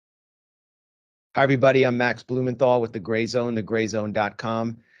Hi, everybody. I'm Max Blumenthal with The Gray Zone,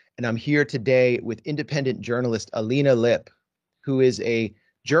 thegrayzone.com. And I'm here today with independent journalist Alina Lipp, who is a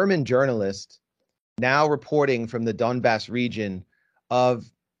German journalist now reporting from the Donbass region of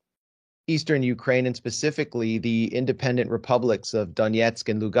eastern Ukraine and specifically the independent republics of Donetsk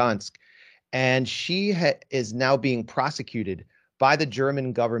and Lugansk. And she is now being prosecuted by the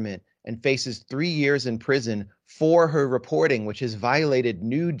German government and faces 3 years in prison for her reporting, which has violated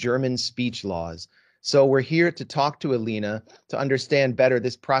new German speech laws. So we're here to talk to Alina to understand better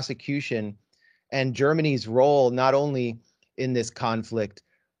this prosecution and Germany's role, not only in this conflict,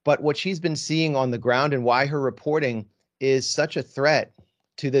 but what she's been seeing on the ground and why her reporting is such a threat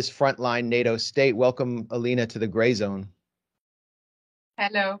to this frontline NATO state. Welcome, Alina, to the Gray Zone.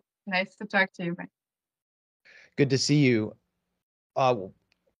 Hello, nice to talk to you. Good to see you.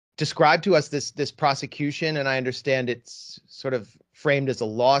 Describe to us this prosecution, and I understand it's sort of framed as a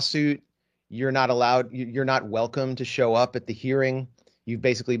lawsuit. You're not allowed, you're not welcome to show up at the hearing. You've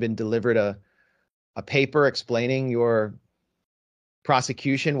basically been delivered a paper explaining your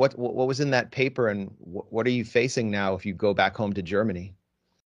prosecution. What was in that paper, and what are you facing now if you go back home to Germany?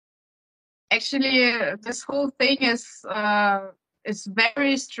 Actually, this whole thing is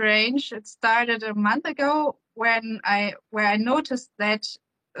very strange. It started a month ago when I noticed that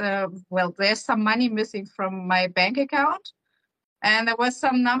there's some money missing from my bank account, and there was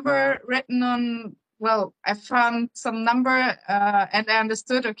some number written on. Well, I found some number and I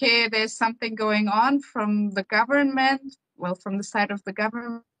understood, okay, there's something going on from the government, from the side of the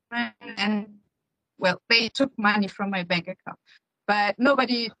government, and they took money from my bank account, but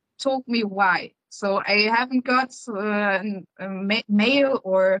nobody told me why. So I haven't got mail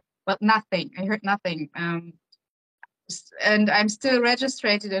or nothing. I heard nothing. And I'm still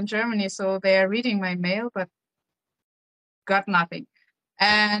registered in Germany, so they are reading my mail, but got nothing.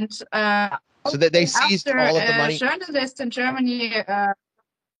 And So that they seized all of the money. Journalist in Germany.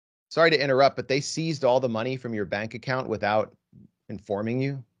 Sorry to interrupt, but they seized all the money from your bank account without informing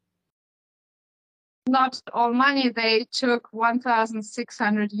you? Not all money. They took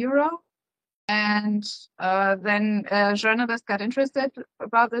 1,600 euro. And then a journalist got interested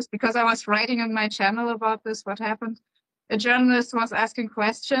about this because I was writing on my channel about this, what happened. A journalist was asking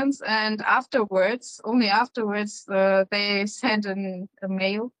questions, and only afterwards, they sent a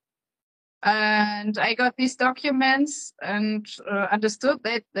mail. And I got these documents and understood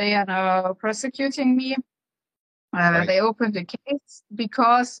that they are now prosecuting me. Right. They opened a case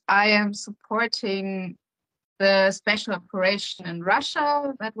because I am supporting the special operation in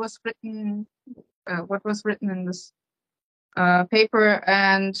Russia that was written, what was written in this paper,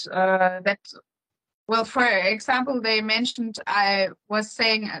 and for example, they mentioned I was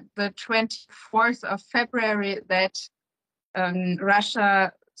saying the 24th of February that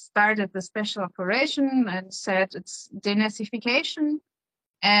Russia started the special operation and said it's denazification,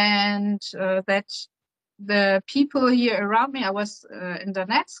 and that the people here around me, I was in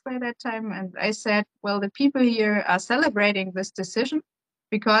Donetsk by that time, and I said, well, the people here are celebrating this decision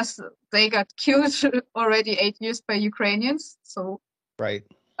because they got killed already 8 years by Ukrainians. So, right.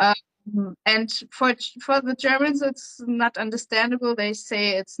 And for the Germans, it's not understandable. They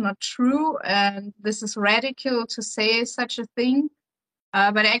say it's not true, and this is radical to say such a thing.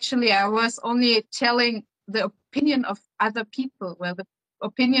 But actually, I was only telling the opinion of other people. Well, the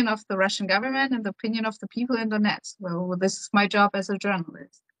opinion of the Russian government and the opinion of the people in Donetsk. Well, this is my job as a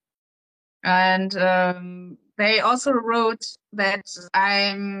journalist. And they also wrote that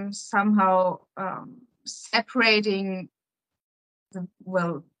I'm somehow separating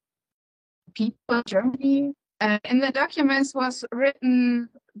people in Germany. In the documents was written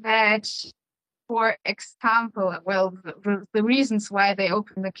that, for example, the reasons why they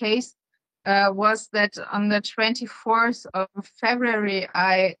opened the case was that on the 24th of February,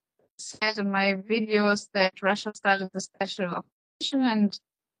 I said in my videos that Russia started the special operation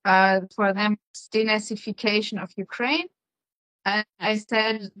and for them, it's denazification of Ukraine. And I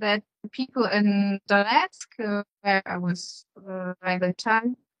said that the people in Donetsk, where I was by the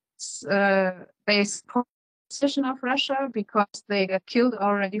time, they support the decision of Russia because they got killed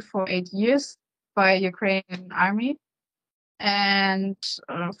already for 8 years by Ukrainian army. And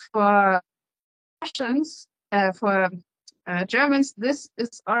for Russians, for Germans, this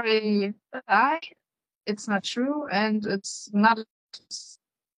is already a lie. It's not true, and it's not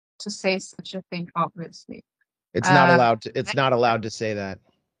to say such a thing, obviously. It's not allowed to. It's not allowed to say that.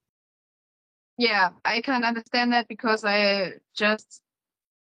 Yeah, I can understand that because I just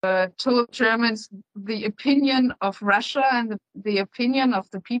told Germans the opinion of Russia and the opinion of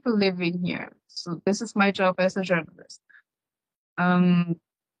the people living here. So this is my job as a journalist.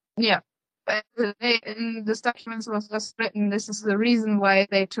 Yeah. In this document was just written, this is the reason why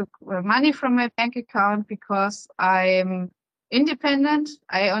they took money from my bank account, because I'm independent.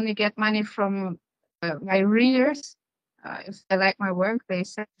 I only get money from my readers. If they like my work, they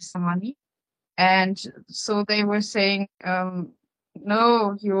send me some money. And so they were saying,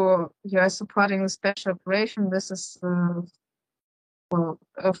 no, you're supporting the special operation. This is well,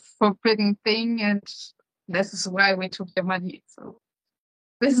 a forbidden thing, and this is why we took your money. So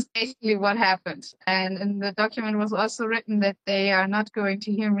this is basically what happened. And in the document was also written that they are not going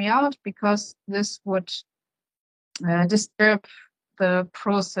to hear me out because this would disturb the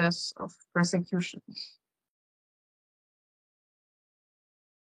process of persecution.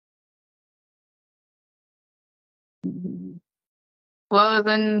 Well,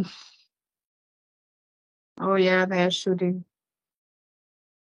 then, oh yeah, they're shooting.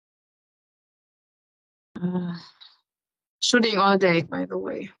 Shooting all day, by the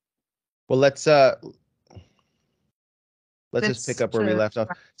way. Well, let's just pick up where we left off.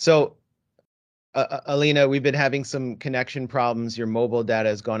 So, Alina, we've been having some connection problems. Your mobile data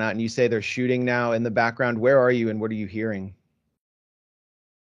has gone out, and you say they're shooting now in the background. Where are you, and what are you hearing?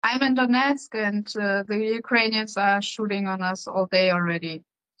 I'm in Donetsk, and the Ukrainians are shooting on us all day already.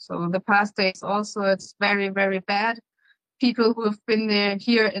 So the past days also, it's very, very bad. People who have been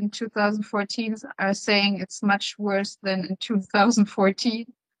here in 2014 are saying it's much worse than in 2014.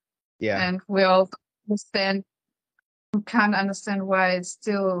 Yeah. And we all can't understand why it's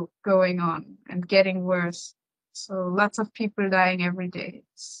still going on and getting worse. So lots of people dying every day.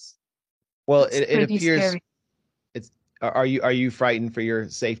 Well, it appears scary. Are you frightened for your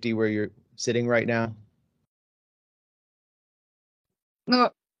safety where you're sitting right now?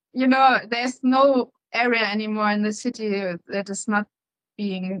 No, there's no area anymore in the city that is not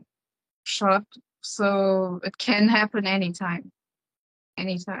being shot, so it can happen anytime. And,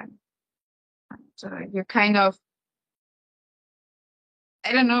 you're kind of,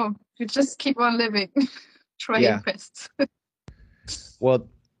 I don't know, you just keep on living, trying best. Well,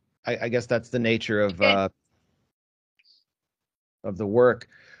 I guess that's the nature of the work.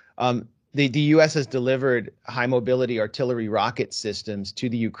 The U.S. has delivered high mobility artillery rocket systems to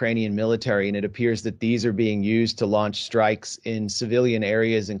the Ukrainian military, and it appears that these are being used to launch strikes in civilian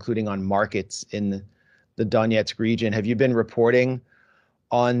areas, including on markets in the Donetsk region. Have you been reporting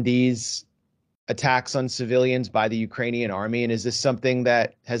on these attacks on civilians by the Ukrainian army, and is this something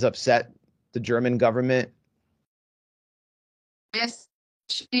that has upset the German government? Yes,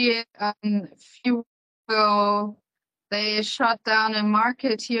 actually, a few ago, they shot down a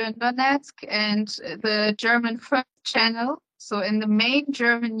market here in Donetsk, and the German first channel, so in the main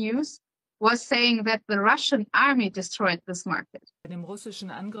German news, was saying that the Russian army destroyed this market. Bei dem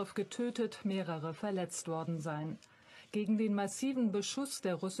russischen Angriff getötet, mehrere verletzt worden sein. Gegen den massiven Beschuss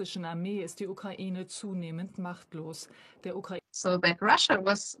der russischen Armee ist die Ukraine zunehmend machtlos. So that Russia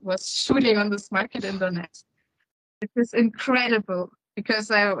was shooting on this market in Donetsk. It is incredible because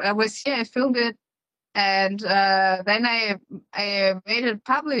I was here, I filmed it, and then I made it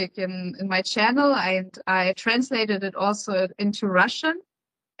public in my channel, and I translated it also into Russian,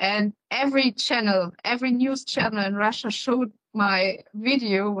 and every news channel in Russia showed my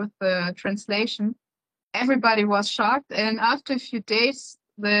video with the translation. Everybody was shocked, and after a few days,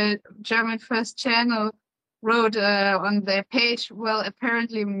 the German first channel wrote on their page, well,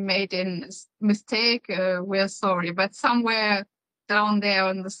 apparently we made a mistake, we're sorry, but somewhere down there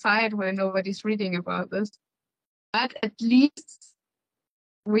on the side where nobody's reading about this. But at least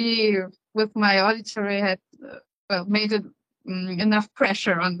we, with my auditory, had made it enough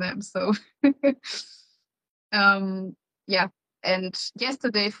pressure on them. So, yeah. And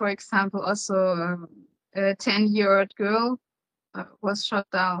yesterday, for example, also a 10-year-old girl was shot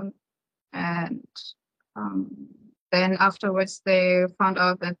down, and then afterwards they found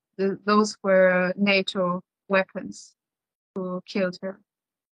out that those were NATO weapons who killed her.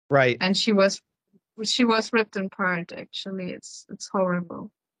 Right. And she was ripped apart. Actually, it's horrible.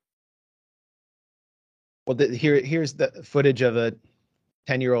 Well, here's the footage of a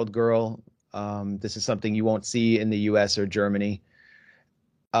 10-year-old girl. This is something you won't see in the U.S. or Germany.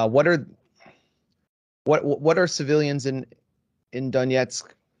 What are civilians in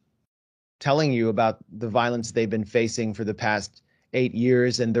Donetsk telling you about the violence they've been facing for the past 8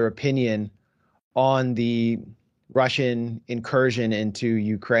 years and their opinion on the Russian incursion into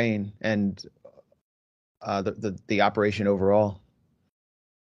Ukraine and the operation overall?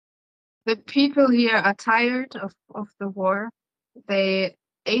 The people here are tired of the war.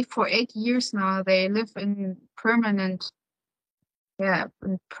 For 8 years now, they live in permanent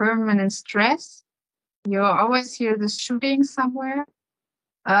stress. You always hear the shooting somewhere.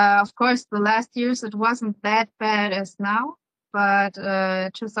 Of course, the last years it wasn't that bad as now, but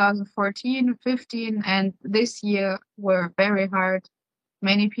 2014, 15, and this year were very hard.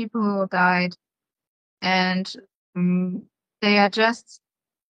 Many people died, and they are just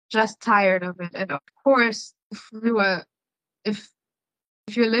tired of it. And of course, if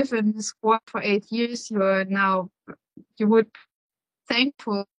you live in this war for 8 years, you would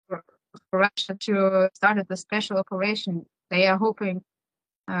thankful for Russia to started the special operation. They are hoping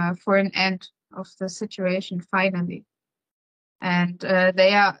for an end of the situation finally, and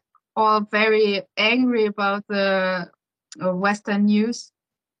they are all very angry about the Western news,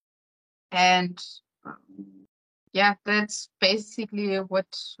 and yeah, that's basically what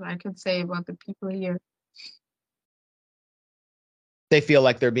I can say about the people here. They feel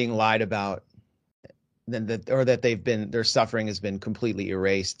like they're being lied about, or that their suffering has been completely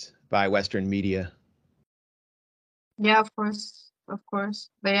erased by Western media. Yeah, of course.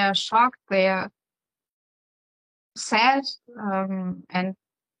 They are shocked, they are sad, and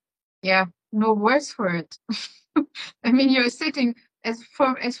yeah, no words for it. I mean, you're sitting as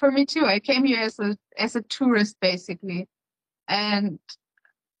for me too. I came here as a tourist basically, and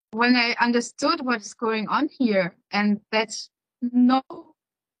when I understood what is going on here, and that no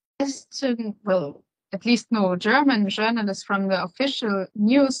Western, well, at least no German journalist from the official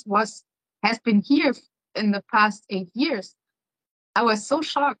news has been here in the past 8 years. I was so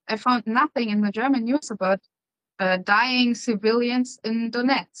shocked. I found nothing in the German news about dying civilians in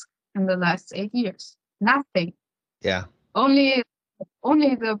Donetsk in the last 8 years. Nothing. Yeah. Only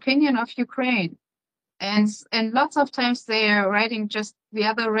the opinion of Ukraine, and lots of times they are writing just the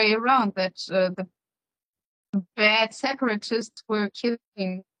other way around, that the bad separatists were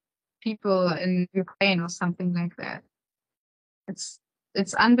killing people in Ukraine or something like that. It's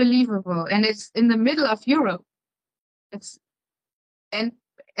unbelievable, and it's in the middle of Europe. It's and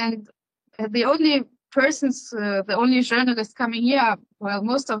the only the only journalists coming here, well,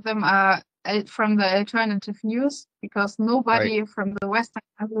 most of them are from the alternative news, because nobody from the Western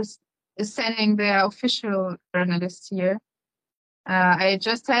news is sending their official journalists here. I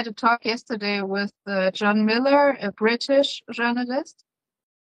just had a talk yesterday with John Miller, a British journalist.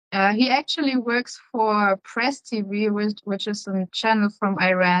 He actually works for Press TV, which is a channel from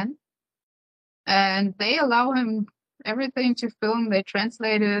Iran. And they allow him everything to film. They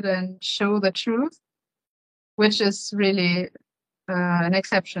translate it and show the truth, which is really an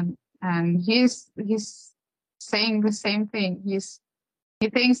exception. And he's saying the same thing. He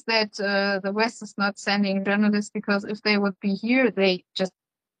thinks that the West is not sending journalists because if they would be here, they just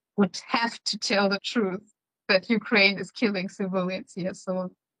would have to tell the truth that Ukraine is killing civilians here.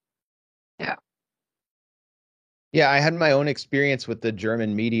 So, yeah. Yeah, I had my own experience with the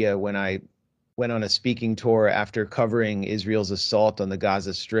German media when I went on a speaking tour after covering Israel's assault on the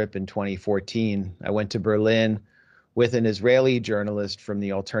Gaza Strip in 2014. I went to Berlin with an Israeli journalist from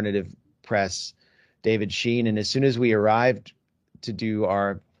the alternative press, David Sheen, and as soon as we arrived to do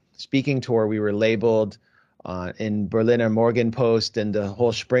our speaking tour, we were labeled in Berliner Morgenpost and the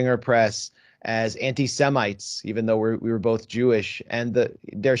whole Springer press as anti-Semites, even though we were both Jewish. And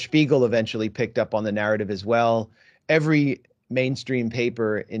Der Spiegel eventually picked up on the narrative as well. Every mainstream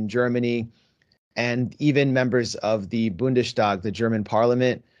paper in Germany and even members of the Bundestag, the German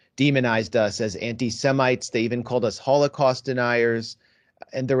parliament, demonized us as anti-Semites. They even called us Holocaust deniers.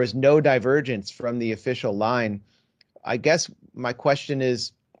 And there was no divergence from the official line. I guess my question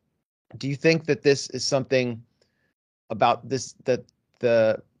is, do you think that this is something about this, that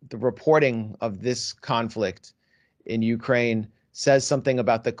the reporting of this conflict in Ukraine says something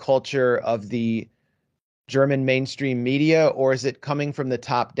about the culture of the German mainstream media, or is it coming from the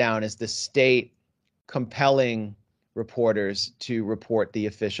top down? Is the state compelling reporters to report the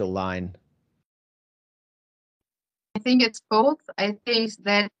official line? I think it's both. I think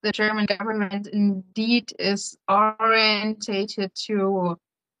that the German government indeed is orientated to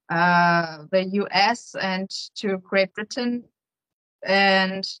the US and to Great Britain.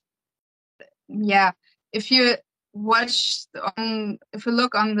 And yeah, if you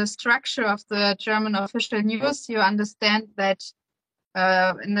look on the structure of the German official news, you understand that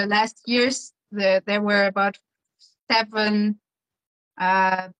in the last years there were about 7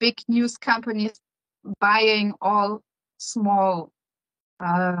 big news companies buying all small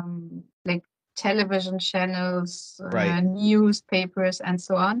like television channels, newspapers, and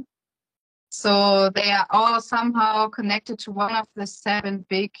so on. So they are all somehow connected to one of the 7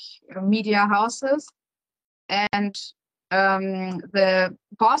 big media houses. And the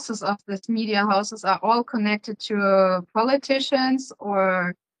bosses of these media houses are all connected to politicians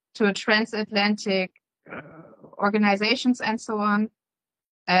or to transatlantic organizations and so on.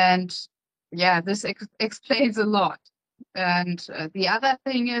 And yeah, this explains a lot. And the other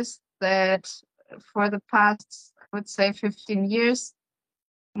thing is that for the past, I would say, 15 years,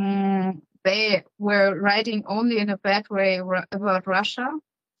 they were writing only in a bad way about Russia.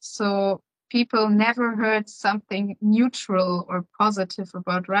 So people never heard something neutral or positive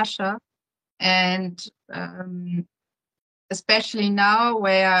about Russia. And especially now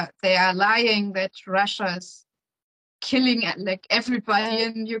where they are lying that Russia is killing like everybody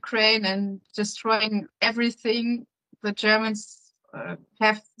in Ukraine and destroying everything, the Germans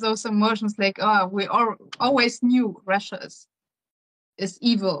have those emotions like, oh, we always knew Russia is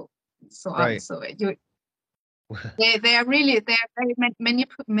evil, so on. Right. So they are very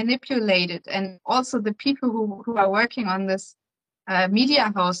manipulated, and also the people who are working on this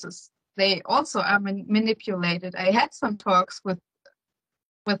media houses, they also are manipulated. I had some talks with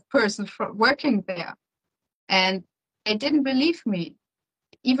persons working there, and they didn't believe me.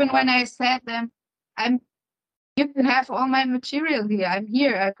 Even when I said them, you can have all my material here. I'm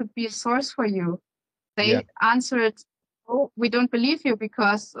here. I could be a source for you. They answered, oh, we don't believe you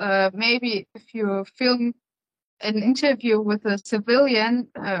because maybe if you film an interview with a civilian,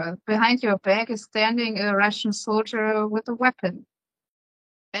 behind your back is standing a Russian soldier with a weapon.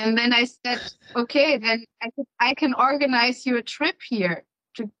 And then I said, okay, then I can organize you a trip here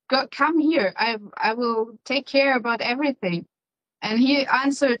to come here. I will take care about everything. And he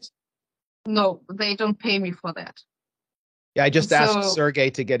answered, no, they don't pay me for that. Yeah, I just asked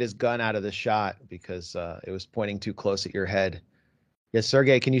Sergey to get his gun out of the shot because it was pointing too close at your head. Yes,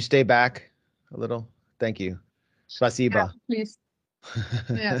 Sergey, can you stay back a little? Thank you. Spasiba. Yeah, please.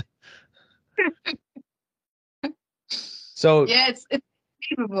 Yeah. So yeah, it's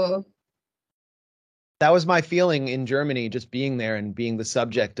unbelievable. That was my feeling in Germany, just being there and being the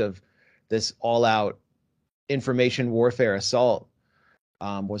subject of this all-out information warfare assault,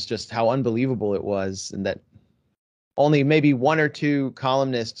 was just how unbelievable it was, and that only maybe one or two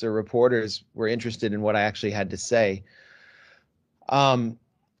columnists or reporters were interested in what I actually had to say.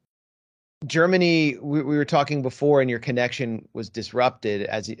 Germany, we were talking before, and your connection was disrupted.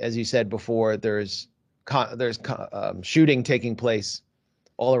 As you said before, there's shooting taking place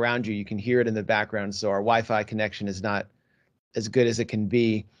all around you. You can hear it in the background. So our Wi-Fi connection is not as good as it can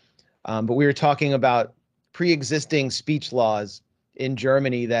be. But we were talking about pre-existing speech laws in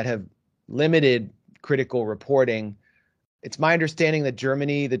Germany that have limited critical reporting. It's my understanding that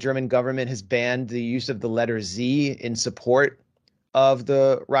the German government has banned the use of the letter Z in support of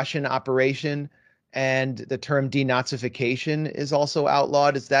the Russian operation, and the term denazification is also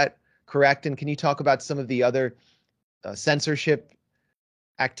outlawed. Is that correct? And can you talk about some of the other censorship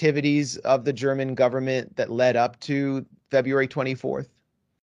activities of the German government that led up to February 24th?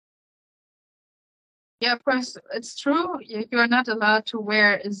 Yeah, of course, it's true. You're not allowed to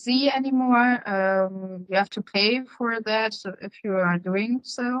wear a Z anymore. You have to pay for that if you are doing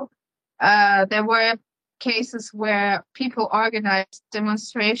so. There were cases where people organized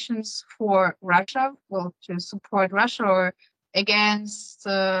demonstrations for Russia, well, to support Russia or against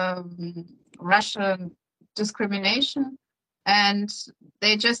Russian discrimination. And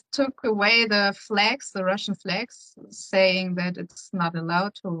they just took away the flags, the Russian flags, saying that it's not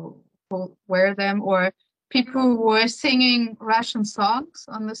allowed to wear them, or people who were singing Russian songs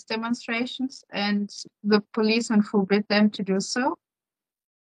on these demonstrations, and the policemen forbid them to do so,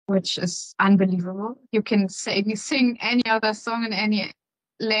 which is unbelievable. You can sing any other song in any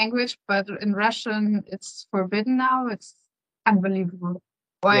language, but in Russian it's forbidden now. It's unbelievable.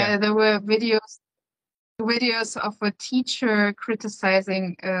 Or there were videos of a teacher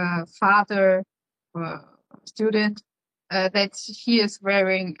criticizing a father or a student, that he is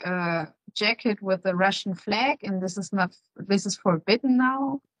wearing a jacket with a Russian flag, and this is forbidden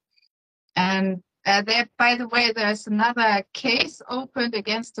now. And there, by the way, there's another case opened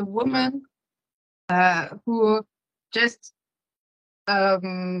against a woman who just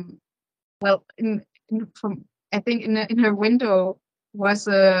well, I think in her window was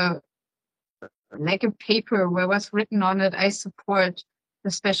a paper where was written on it, I support the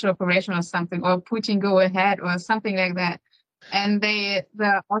special operation or something, or Putin go ahead or something like that. And the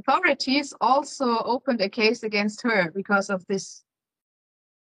authorities also opened a case against her because of this.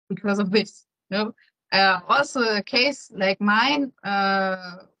 Also a case like mine,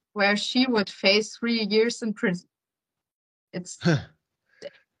 where she would face 3 years in prison. It's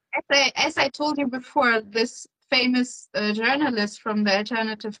as I told you before, this famous journalist from the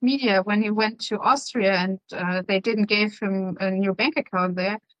alternative media, when he went to Austria and they didn't give him a new bank account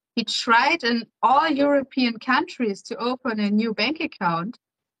there, he tried in all European countries to open a new bank account,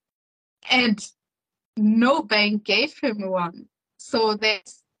 and no bank gave him one. So they,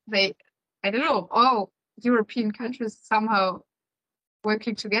 I don't know, all European countries somehow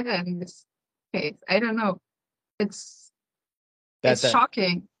working together in this case. I don't know. It's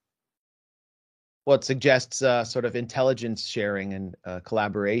shocking. Well, it suggests sort of intelligence sharing and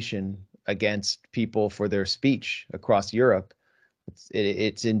collaboration against people for their speech across Europe.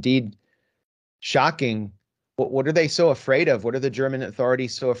 It's indeed shocking. What are they so afraid of? What are the German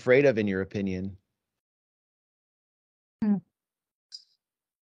authorities so afraid of, in your opinion?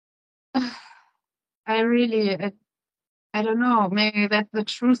 I don't know. Maybe that the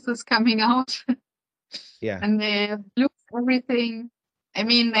truth is coming out. Yeah. And they look everything. I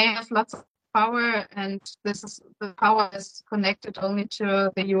mean, they have lots of power, and the power is connected only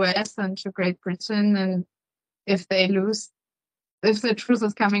to the US and to Great Britain. And if the truth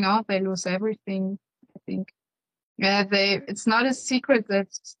is coming out, they lose everything, I think. Yeah, it's not a secret that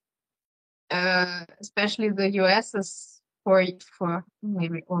especially the US is for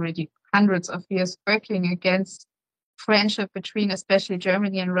maybe already hundreds of years working against friendship between especially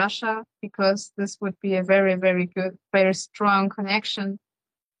Germany and Russia, because this would be a very, very good, very strong connection.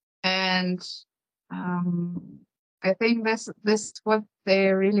 And I think this is what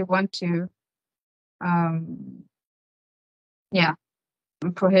they really want to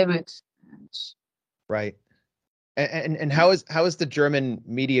prohibit. Right. And how is the German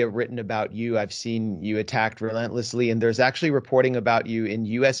media written about you? I've seen you attacked relentlessly, and there's actually reporting about you in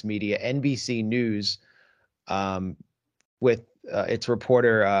U.S. media, NBC News, with its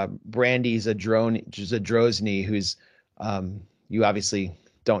reporter Brandy Zadrozny, who's you obviously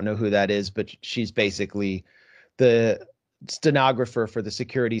don't know who that is, but she's basically the stenographer for the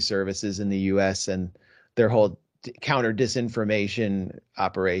security services in the U.S. and their whole counter disinformation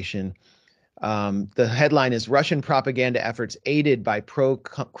operation. The headline is Russian propaganda efforts aided by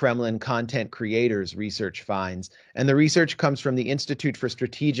pro-Kremlin content creators, research finds. And the research comes from the Institute for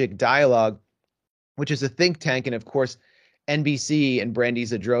Strategic Dialogue, which is a think tank. And of course, NBC and Brandy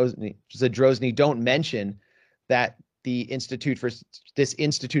Zadrozny don't mention that this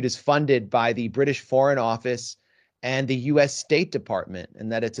institute is funded by the British Foreign Office and the U.S. State Department,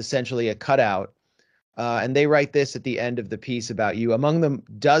 and that it's essentially a cutout. And they write this at the end of the piece about you. Among the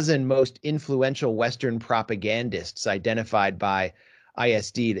dozen most influential Western propagandists identified by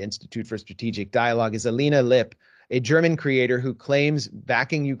ISD, the Institute for Strategic Dialogue, is Alina Lipp, a German creator who claims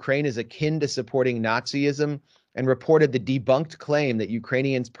backing Ukraine is akin to supporting Nazism, and reported the debunked claim that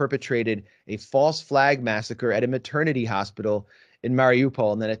Ukrainians perpetrated a false flag massacre at a maternity hospital in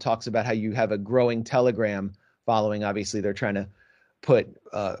Mariupol. And then it talks about how you have a growing Telegram following. Obviously, they're trying to put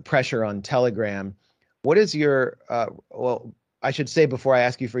pressure on Telegram. What is your, well, I should say before I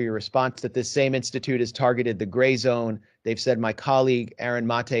ask you for your response that this same institute has targeted the gray zone. They've said my colleague, Aaron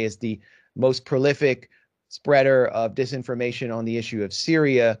Mate, is the most prolific spreader of disinformation on the issue of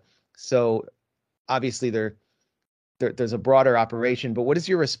Syria. So obviously there's a broader operation, but what is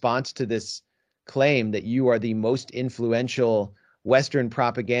your response to this claim that you are the most influential Western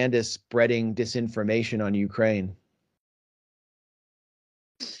propagandist spreading disinformation on Ukraine?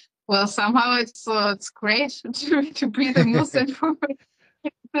 Well, somehow it's great to be the most informative,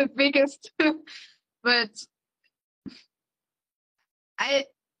 the biggest. But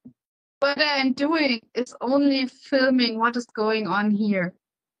what I'm doing is only filming what is going on here.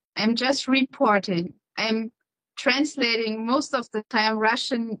 I'm just reporting. I'm translating most of the time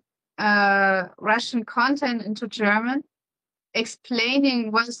Russian content into German,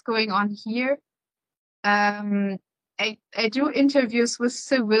 explaining what is going on here. I do interviews with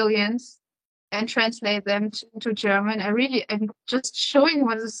civilians and translate them to German. I'm just showing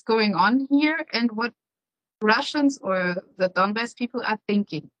what is going on here and what Russians or the Donbass people are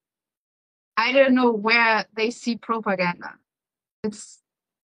thinking. I don't know where they see propaganda. And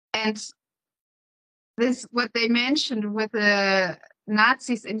this, what they mentioned with the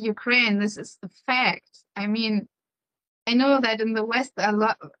Nazis in Ukraine, this is the fact. I mean, I know that in the West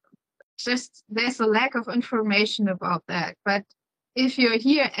there's a lack of information about that. But if you're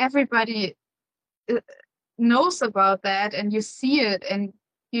here, everybody knows about that, and you see it, and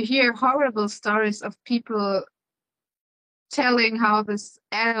you hear horrible stories of people telling how this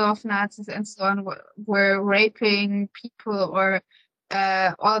Adolf Nazis and so on were raping people, or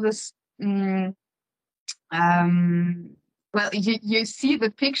all this. Well, you see the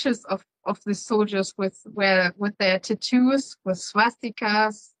pictures of the soldiers with their tattoos, with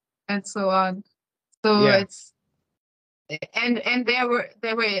swastikas and so on. So yeah. It's and there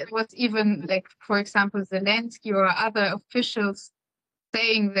was even, like, for example, Zelensky or other officials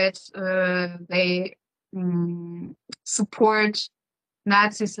saying that they support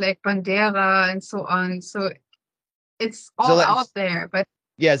Nazis like Bandera and so on. So it's all out there. But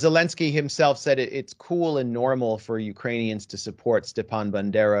yeah, Zelensky himself said it's cool and normal for Ukrainians to support Stepan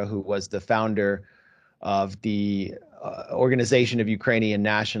Bandera, who was the founder of the Organization of Ukrainian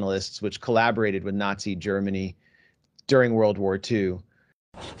Nationalists, which collaborated with Nazi Germany during World War II.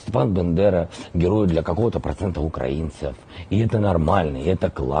 Степан Бандера – герой для какого-то процента украинцев. И это нормально, и это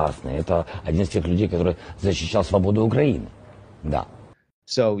классно. Это один из тех людей, который защищал свободу Украины. Да.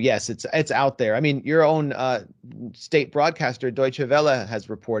 So yes, it's out there. I mean, your own state broadcaster Deutsche Welle has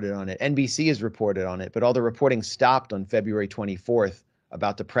reported on it. NBC has reported on it, but all the reporting stopped on February 24th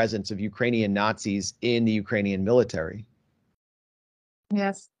about the presence of Ukrainian Nazis in the Ukrainian military.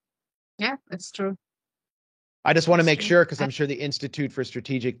 Yes. Yeah, it's true. I just want to make sure, because I'm sure the Institute for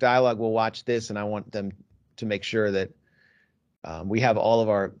Strategic Dialogue will watch this, and I want them to make sure that we have all of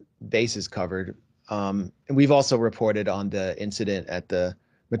our bases covered. And we've also reported on the incident at the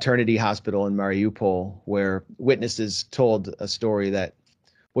maternity hospital in Mariupol, where witnesses told a story that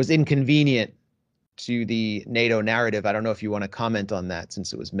was inconvenient to the NATO narrative. I don't know if you want to comment on that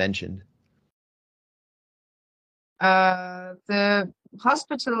since it was mentioned. The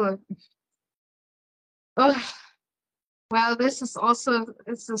hospital. Oh, well, this is also,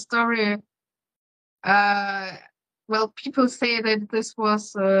 it's a story. Well, people say that this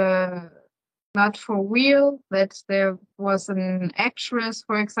was not for real, that there was an actress,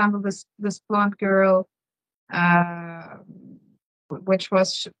 for example, this blonde girl, which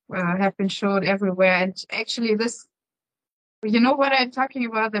was have been showed everywhere. And actually, this, you know what I'm talking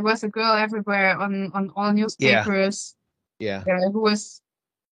about? There was a girl everywhere on all newspapers. Yeah. Who was,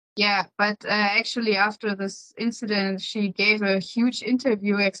 yeah. But actually, after this incident, she gave a huge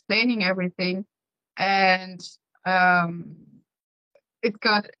interview explaining everything, and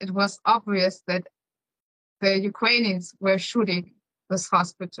it was obvious that the Ukrainians were shooting this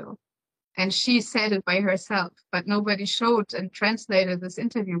hospital, and she said it by herself, but nobody showed and translated this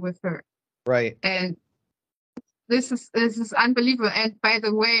interview with her. Right. And this is unbelievable. And by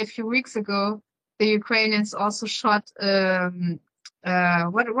the way, a few weeks ago, the Ukrainians also shot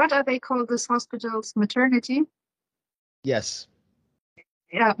what are they called, these hospitals? Maternity? Yes.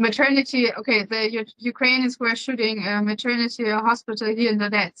 Yeah, maternity. Okay, the Ukrainians were shooting a maternity hospital here in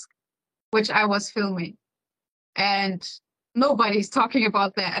Donetsk, which I was filming. And nobody's talking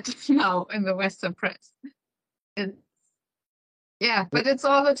about that now in the Western press. Yeah, but it's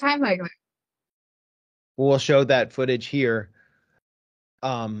all the time like that. We'll show that footage here.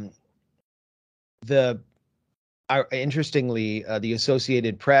 Interestingly, the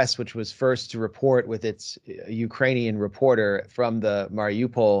Associated Press, which was first to report with its Ukrainian reporter from the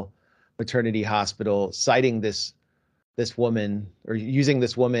Mariupol maternity hospital, citing this woman, or using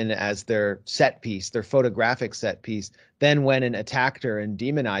this woman as their set piece, their photographic set piece, then went and attacked her and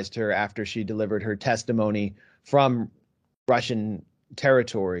demonized her after she delivered her testimony from Russian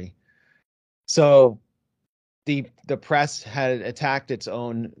territory. So the press had attacked its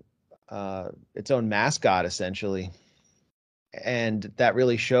own mascot, essentially, and that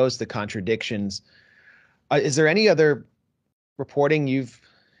really shows the contradictions. Is there any other reporting you've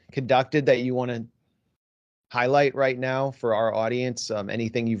conducted that you want to highlight right now for our audience?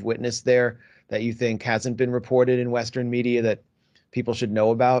 Anything you've witnessed there that you think hasn't been reported in Western media that people should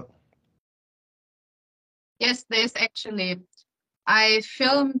know about? Yes, there's actually. I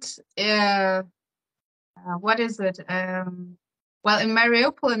filmed. What is it? Well, in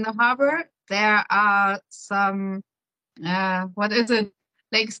Mariupol, in the harbor, there are some. What is it?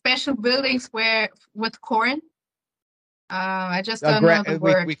 Like special buildings with corn. I just don't know the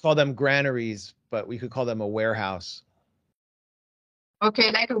word. We call them granaries, but we could call them a warehouse.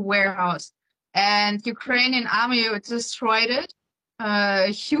 Okay, like a warehouse. And Ukrainian army destroyed it. A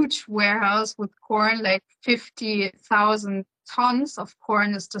huge warehouse with corn, like 50,000 tons of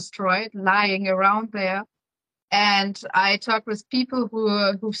corn is destroyed, lying around there. And I talked with people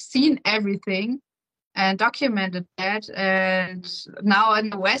who've seen everything and documented that. And now in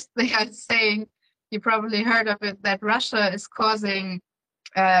the West, they are saying, you probably heard of it, that Russia is causing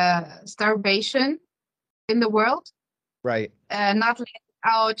starvation in the world. Right. Not letting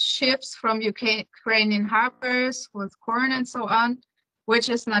out ships from Ukrainian harbors with corn and so on, which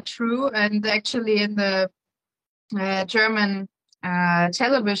is not true. And actually in the German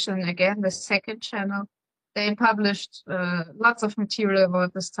television, again, the second channel, they published lots of material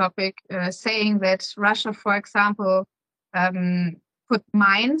about this topic, saying that Russia, for example, put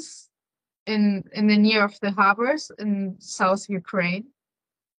mines in the near of the harbors in South Ukraine.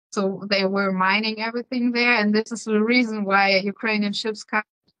 So they were mining everything there, and this is the reason why Ukrainian ships can't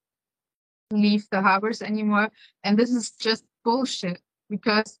leave the harbors anymore. And this is just bullshit,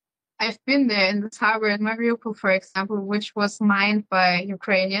 because I've been there in this harbor in Mariupol, for example, which was mined by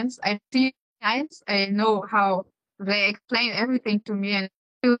Ukrainians. I've seen mines. I know how they explain everything to me and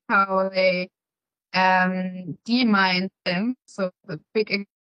how they demine them, so the big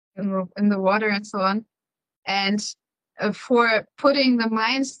in the water and so on. And for putting the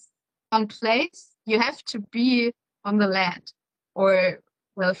mines on place, you have to be on the land or,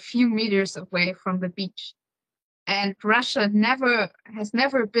 well, a few meters away from the beach. And Russia has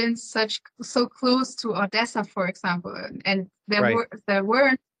never been so close to Odessa, for example. And there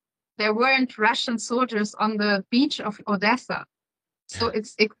weren't Russian soldiers on the beach of Odessa. So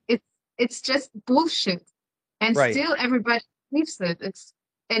it's just bullshit. And Right. still everybody believes it.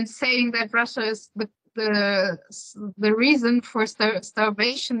 And saying that Russia is the reason for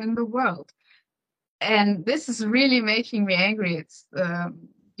starvation in the world. And this is really making me angry. It's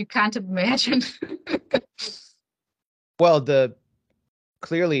you can't imagine. Well,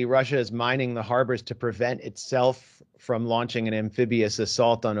 clearly Russia is mining the harbors to prevent itself from launching an amphibious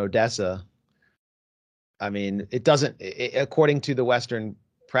assault on Odessa. I mean, according to the Western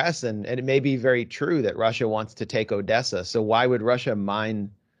press, and it may be very true that Russia wants to take Odessa. So why would Russia mine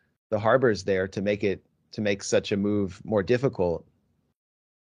the harbors there to make such a move more difficult?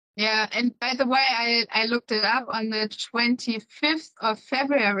 Yeah, and by the way, I looked it up on the 25th of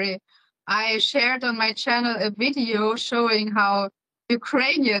February. I shared on my channel a video showing how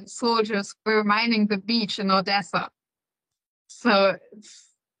Ukrainian soldiers were mining the beach in Odessa. So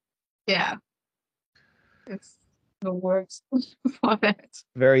it's the words for that.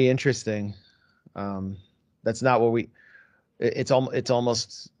 Very interesting. That's not what it's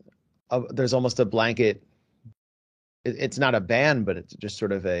almost there's almost a blanket. It's not a ban, but it's just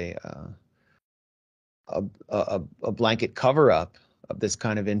sort of a blanket cover up of this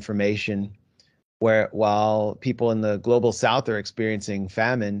kind of information, where while people in the global south are experiencing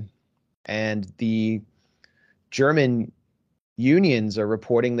famine, and the German unions are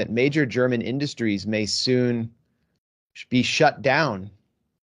reporting that major German industries may soon be shut down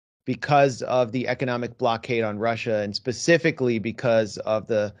because of the economic blockade on Russia, and specifically because of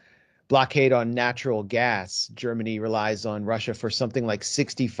the blockade on natural gas. Germany relies on Russia for something like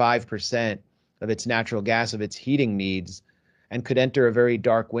 65% of its natural gas, of its heating needs, and could enter a very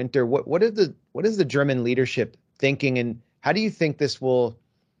dark winter. What is the German leadership thinking, and how do you think this will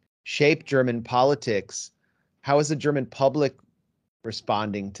shape German politics? How is the German public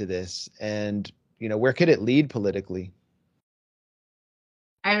responding to this? And, where could it lead politically?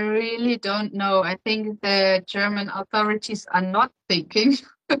 I really don't know. I think the German authorities are not thinking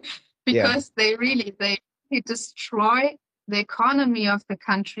because they destroy the economy of the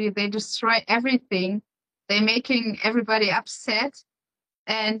country. They destroy everything. They're making everybody upset.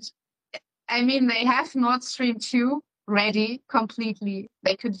 And I mean, they have Nord Stream 2 ready completely.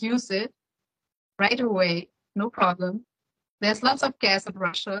 They could use it right away. No problem. There's lots of gas in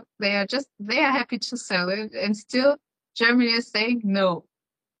Russia. They are happy to sell it. And still Germany is saying no.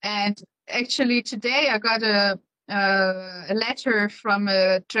 And actually today I got a letter from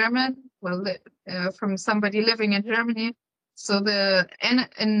a German, from somebody living in Germany. So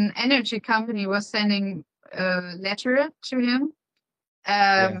an energy company was sending a letter to him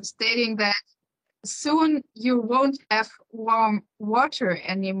stating that soon you won't have warm water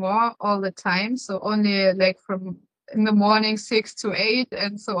anymore all the time. So only like from in the morning 6 to 8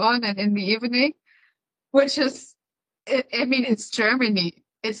 and so on, and in the evening, which is, I mean, it's Germany.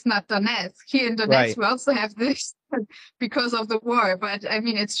 It's not Donetsk. Here in Donetsk, we also have this because of the war, but I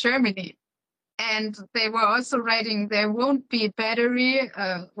mean, it's Germany. And they were also writing there won't be battery,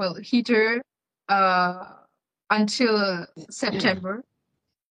 heater until September.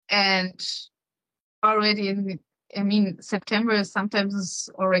 And already September sometimes is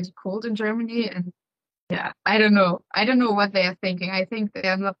already cold in Germany. And yeah, I don't know. I don't know what they are thinking. I think they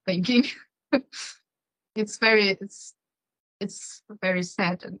are not thinking. It's very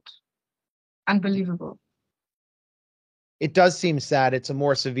sad and unbelievable. It does seem sad. It's a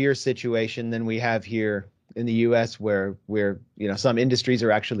more severe situation than we have here in the U.S., where some industries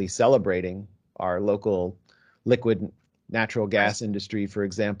are actually celebrating. Our local liquid natural gas industry, for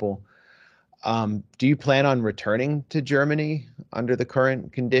example. Do you plan on returning to Germany under the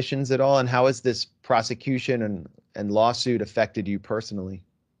current conditions at all? And how has this prosecution and lawsuit affected you personally?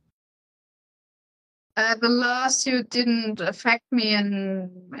 The lawsuit didn't affect me, and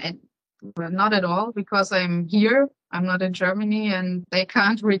not at all, because I'm here. I'm not in Germany, and they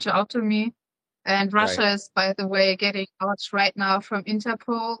can't reach out to me. And Russia is, by the way, getting out right now from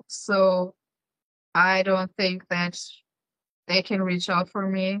Interpol. So I don't think that they can reach out for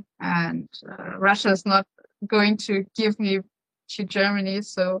me. And Russia is not going to give me to Germany.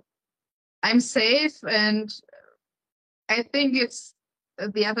 So I'm safe, and I think it's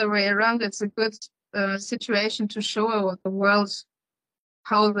the other way around. It's a good situation to show the world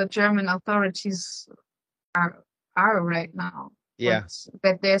how the German authorities are right now. Yeah.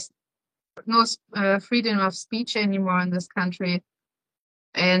 That there's no freedom of speech anymore in this country.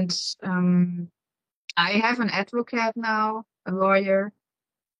 And I have an advocate now, a lawyer,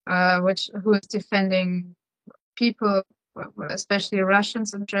 who is defending people, especially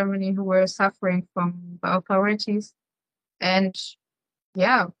Russians in Germany, who were suffering from the authorities. And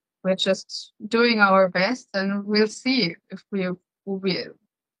yeah, we're just doing our best, and we'll see if we will be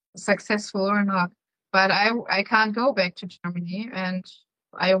successful or not. But I can't go back to Germany, and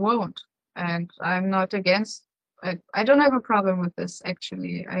I won't. And I'm not against. I don't have a problem with this,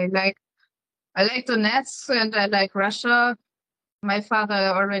 actually. I like Donetsk, and I like Russia. My father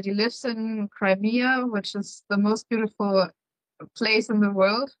already lives in Crimea, which is the most beautiful place in the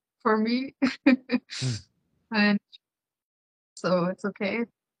world for me. And so it's okay.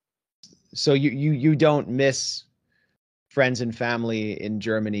 So you don't miss friends and family in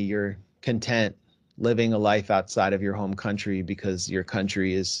Germany. You're content living a life outside of your home country because your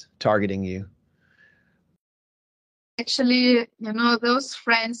country is targeting you. Actually, those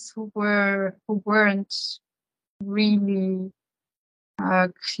friends who weren't really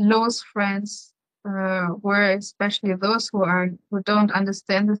close friends were especially those who don't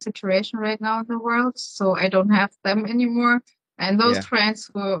understand the situation right now in the world. So I don't have them anymore. And those friends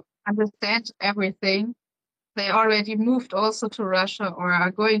who understand everything, they already moved also to Russia, or are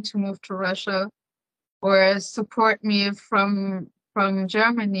going to move to Russia, or support me from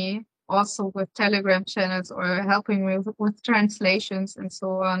Germany, also with Telegram channels, or helping me with translations and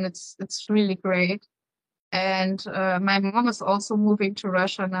so on. It's really great. And my mom is also moving to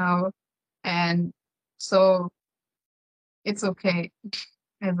Russia now, and so it's okay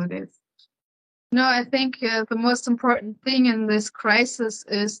as it is. No, I think the most important thing in this crisis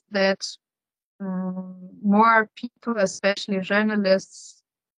is that more people, especially journalists,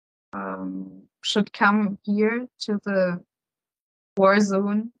 should come here to the war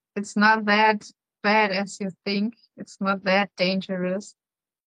zone. It's not that bad as you think. It's not that dangerous.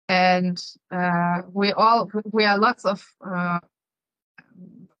 And we are lots of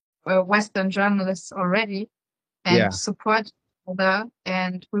Western journalists already, and support each other.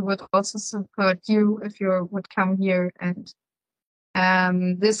 And we would also support you if you would come here. And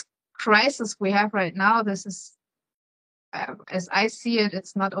this crisis we have right now, this is, as I see it,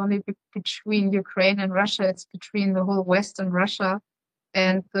 it's not only between Ukraine and Russia, it's between the whole West and Russia.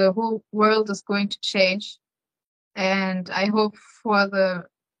 And the whole world is going to change. And I hope for the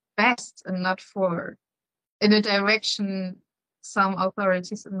best, and not in a direction some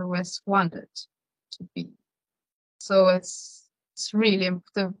authorities in the West want it to be. So it's really,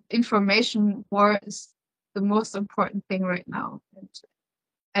 the information war is the most important thing right now. And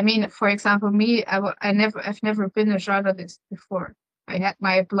I mean, for example, me, I've never been a journalist before. I had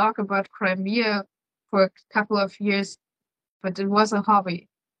my blog about Crimea for a couple of years, but it was a hobby.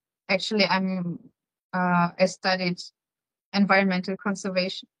 Actually, I studied environmental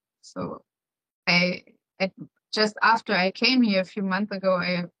conservation. So just after I came here a few months ago,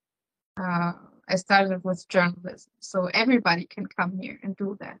 I started with journalism. So everybody can come here and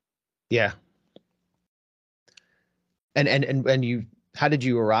do that. Yeah. And you, how did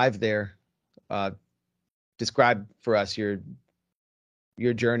you arrive there? Describe for us your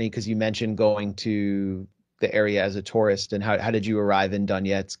journey, because you mentioned going to the area as a tourist, and how did you arrive in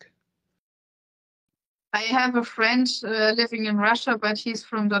Donetsk? I have a friend living in Russia, but he's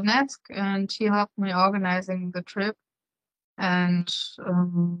from Donetsk, and he helped me organizing the trip. And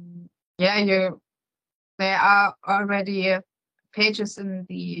there are already pages in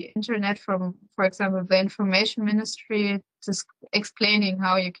the internet from, for example, the information ministry, just explaining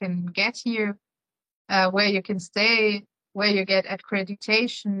how you can get here, where you can stay, where you get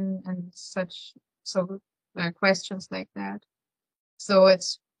accreditation, and such. So questions like that. So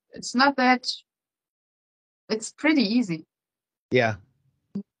it's not that. It's pretty easy. Yeah.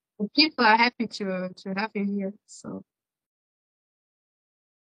 The people are happy to have you here. So.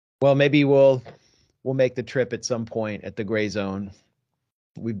 Well, maybe we'll make the trip at some point at the Gray Zone.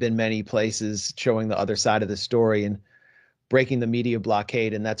 We've been many places showing the other side of the story and breaking the media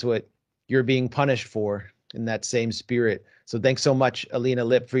blockade, and that's what you're being punished for, in that same spirit. So thanks so much, Alina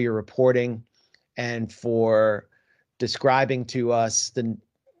Lipp, for your reporting and for describing to us the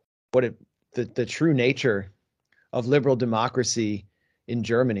true nature of liberal democracy in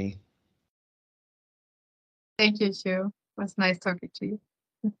Germany. Thank you, too. It was nice talking to you.